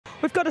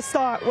We've got to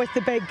start with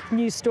the big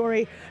news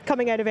story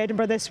coming out of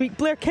Edinburgh this week.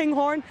 Blair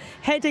Kinghorn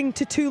heading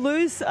to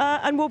Toulouse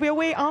and will be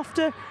away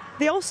after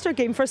the Ulster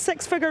game for a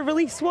six-figure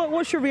release.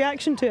 What's your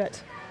reaction to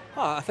it?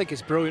 I think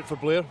it's brilliant for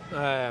Blair.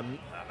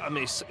 I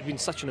mean, he's been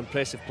such an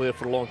impressive player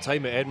for a long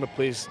time at Edinburgh.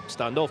 Plays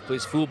standoff,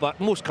 plays fullback,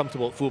 most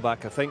comfortable at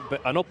fullback, I think.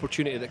 But an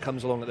opportunity that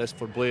comes along at this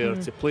for Blair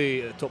to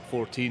play at the top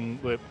 14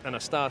 in a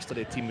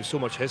star-studded team with so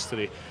much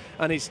history,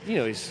 and he's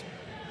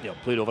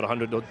played over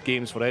 100 odd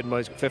games for Edinburgh.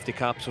 He's got 50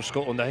 caps for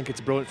Scotland. I think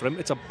it's brilliant for him.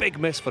 It's a big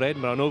miss for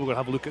Edinburgh. I know we're going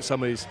to have a look at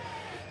some of his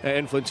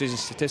influences and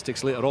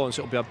statistics later on,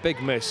 so it'll be a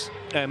big miss.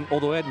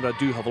 Although Edinburgh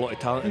do have a lot of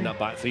talent in that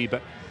back three,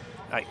 but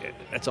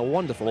it's a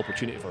wonderful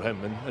opportunity for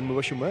him, and we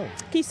wish him well.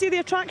 Can you see the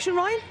attraction,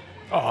 Ryan?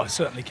 Oh, I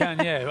certainly can,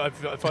 yeah.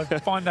 If I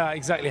find out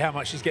exactly how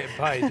much he's getting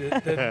paid,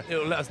 then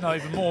it'll let us know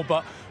even more.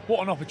 But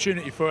what an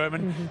opportunity for him.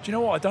 And do you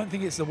know what? I don't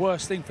think it's the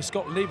worst thing for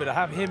Scotland either to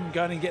have him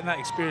going and getting that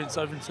experience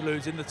over in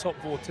Toulouse in the top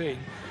 14.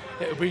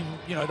 It'll bring,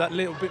 that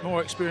little bit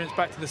more experience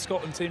back to the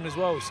Scotland team as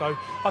well. So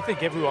I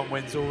think everyone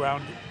wins all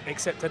round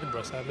except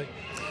Edinburgh, sadly.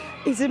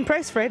 He's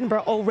impressed for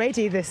Edinburgh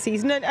already this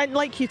season, and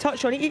like you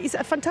touched on, he's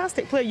a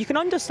fantastic player. You can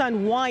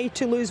understand why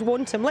Toulouse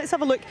want him. Let's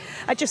have a look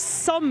at just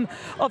some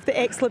of the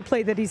excellent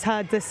play that he's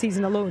had this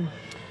season alone.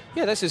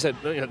 Yeah, this is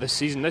this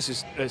season. This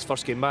is his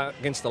first game back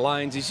against the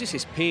Lions. He's just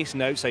his pace in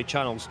the outside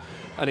channels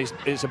and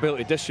his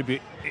ability to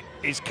distribute,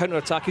 his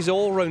counter-attack. He's an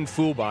all-round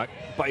fullback,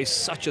 but he's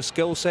such a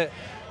skill set.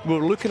 We're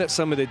looking at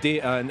some of the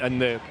data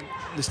and the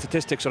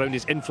statistics around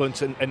his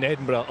influence in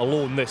Edinburgh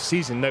alone this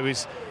season. Now,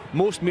 he's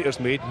most metres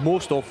made,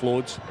 most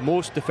offloads,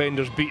 most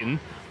defenders beaten,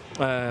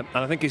 and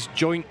I think he's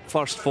joint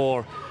first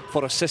for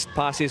assist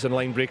passes and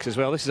line breaks as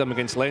well. This is him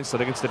against Leinster,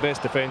 against the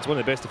best defence, one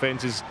of the best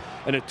defences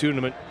in a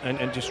tournament,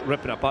 and just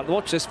ripping it apart.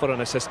 Watch this for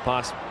an assist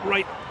pass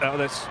right out of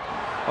this.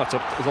 Oh, it's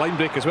a line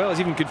break as well. It's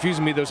even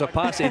confusing me. There's a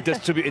pass he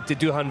distributed to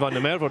Duhan van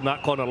der Merwe in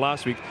that corner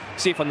last week.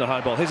 Safe under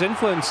handball. His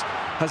influence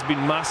has been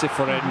massive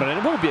for Edinburgh, and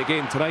it will be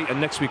again tonight and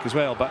next week as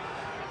well. But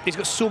he's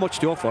got so much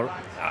to offer.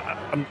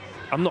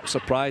 I'm not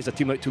surprised a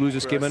team like Toulouse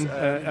just came in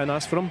and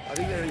asked for him.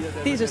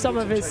 These are some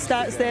of his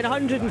stats then.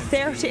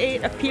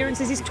 138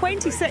 appearances. He's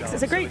 26.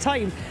 It's a great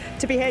time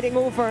to be heading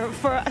over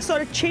for a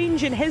sort of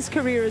change in his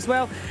career as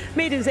well.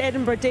 Made his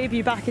Edinburgh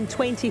debut back in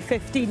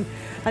 2015.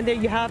 And there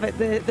you have it,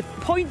 the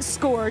points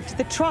scored,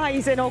 the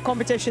tries in all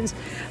competitions.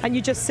 And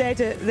you just said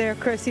it there,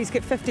 Chris, he's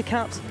got 50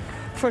 caps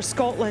for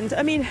Scotland.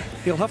 I mean,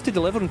 he'll have to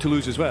deliver in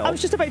Toulouse as well. I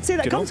was just about to say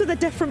that. It comes with a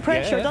different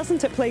pressure,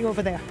 doesn't it, playing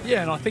over there?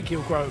 Yeah, and I think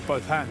he'll grow with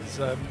both hands.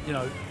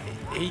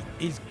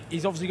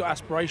 He's obviously got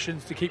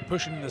aspirations to keep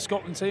pushing in the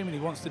Scotland team, and he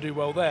wants to do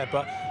well there.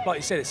 But like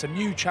you said, it's a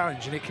new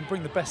challenge, and it can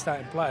bring the best out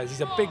in players.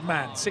 He's a big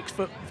man,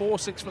 6'4",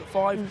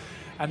 6'5".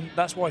 And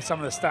that's why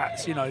some of the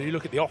stats, you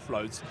look at the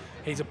offloads,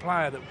 he's a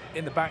player that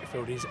in the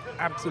backfield, he's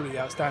absolutely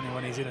outstanding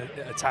when he's in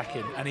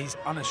attacking, and he's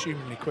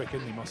unassumingly quick,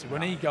 isn't he, Mossy?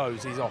 When he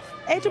goes, he's off.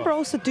 Edinburgh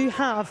also do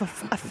have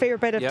a fair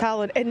bit of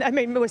talent. And I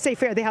mean, we say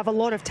fair, they have a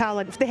lot of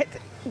talent.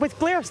 With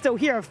Blair still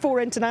here,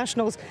 4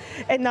 internationals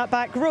in that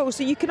back row,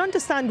 so you can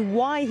understand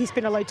why he's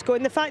been allowed to go.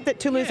 And the fact that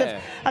Toulouse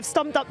have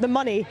stumped up the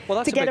money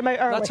to get him out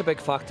early. That's a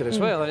big factor as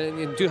well.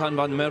 Duhan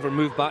van der Merwe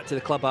moved back to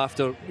the club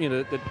after,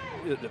 the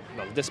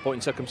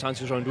disappointing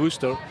circumstances around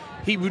Worcester.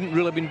 He wouldn't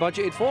really have been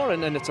budgeted for,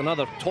 and it's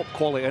another top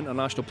quality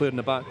international player in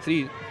the back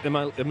three.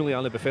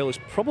 Emiliano Buffello is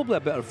probably a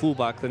better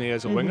fullback than he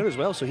is a winger as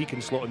well, so he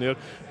can slot in there.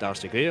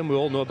 Darcy Graham, we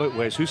all know about.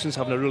 Wes Houston's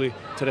having a really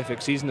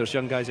terrific season. There's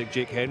young guys like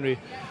Jake Henry,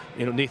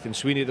 Nathan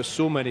Sweeney. There's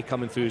so many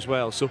coming through as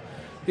well. So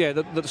yeah,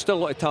 there's still a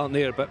lot of talent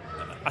there, but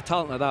a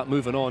talent like that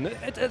moving on,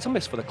 it's a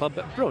miss for the club,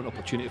 but a brilliant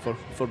opportunity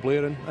for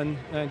Blair, and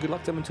good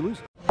luck to him in Toulouse.